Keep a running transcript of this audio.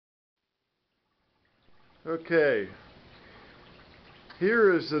Okay,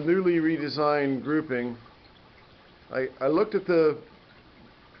 here is the newly redesigned grouping. I looked at the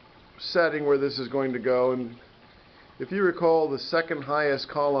setting where this is going to go, and if you recall, the second highest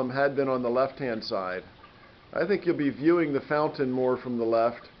column had been on the left-hand side. I think you'll be viewing the fountain more from the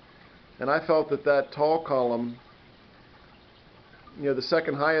left, and I felt that that tall column, the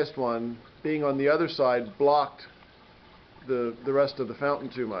second highest one, being on the other side, blocked the rest of the fountain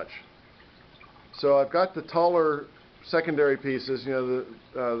too much. So I've got the taller secondary pieces, other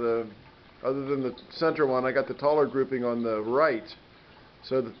than the center one, I got the taller grouping on the right,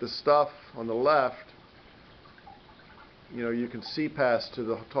 so that the stuff on the left, you can see past to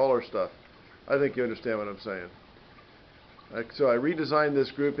the taller stuff. I think you understand what I'm saying. So I redesigned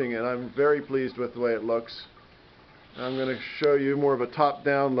this grouping, and I'm very pleased with the way it looks. I'm going to show you more of a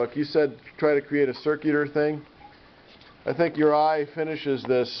top-down look. You said try to create a circular thing. I think your eye finishes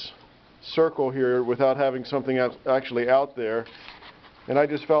this circle here without having something actually out there, and I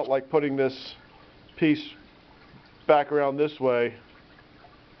just felt like putting this piece back around this way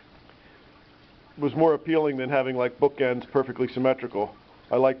was more appealing than having like bookends perfectly symmetrical.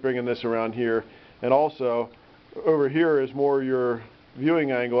 I like bringing this around here, and also over here is more your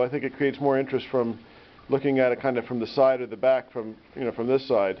viewing angle. I think it creates more interest from looking at it kind of from the side or the back, from from this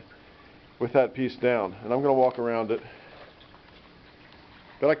side with that piece down. And I'm going to walk around it.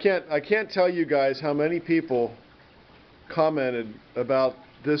 But I can't tell you guys how many people commented about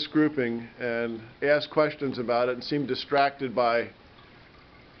this grouping and asked questions about it and seemed distracted by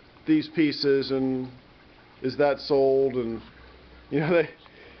these pieces and is that sold, and you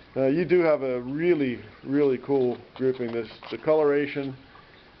do have a really cool grouping. The coloration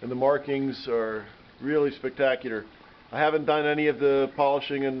and the markings are really spectacular. I haven't done any of the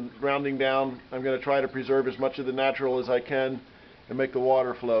polishing and rounding down. I'm going to try to preserve as much of the natural as I can and make the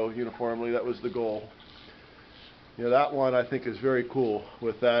water flow uniformly. That was the goal. That one I think is very cool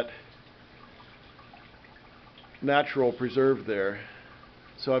with that natural preserved there.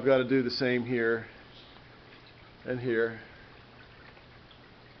 So I've got to do the same here and here.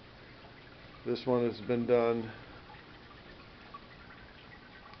 This one has been done,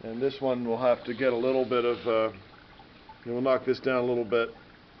 and this one will have to get a little bit of we'll knock this down a little bit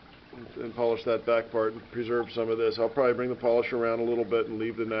and polish that back part and preserve some of this. I'll probably bring the polish around a little bit and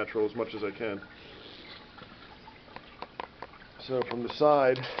leave the natural as much as I can. So from the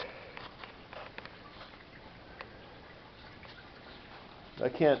side, I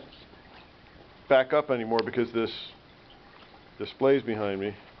can't back up anymore because this display's behind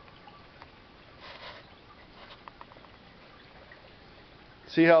me.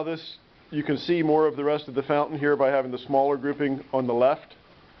 See how you can see more of the rest of the fountain here by having the smaller grouping on the left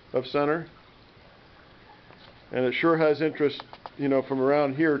of center, and it sure has interest from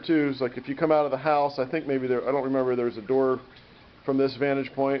around here too. It's like if you come out of the house, I think maybe I don't remember, there's a door from this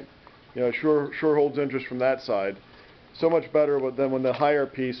vantage point. It sure holds interest from that side. So much better than when the higher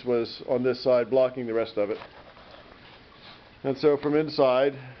piece was on this side blocking the rest of it. And so from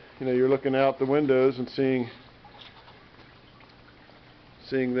inside, you're looking out the windows and seeing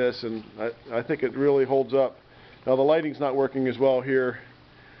this, and I think it really holds up. Now the lighting's not working as well here.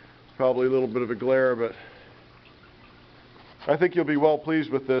 Probably a little bit of a glare, but I think you'll be well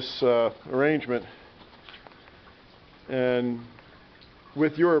pleased with this arrangement. And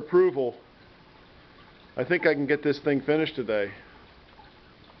with your approval, I think I can get this thing finished today.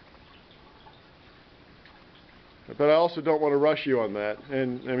 But I also don't want to rush you on that.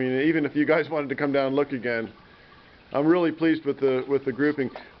 And I mean, even if you guys wanted to come down and look again, I'm really pleased with the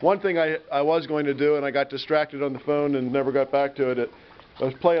grouping. One thing I was going to do, and I got distracted on the phone and never got back to it,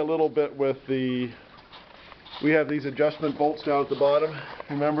 was play a little bit with we have these adjustment bolts down at the bottom,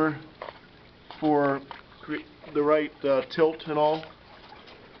 remember, for the right tilt and all.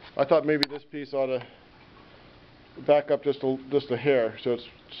 I thought maybe this piece ought to back up just a hair, so it's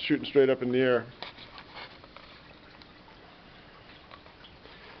shooting straight up in the air.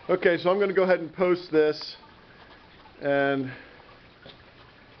 Okay, so I'm going to go ahead and post this and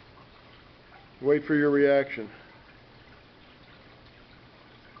wait for your reaction.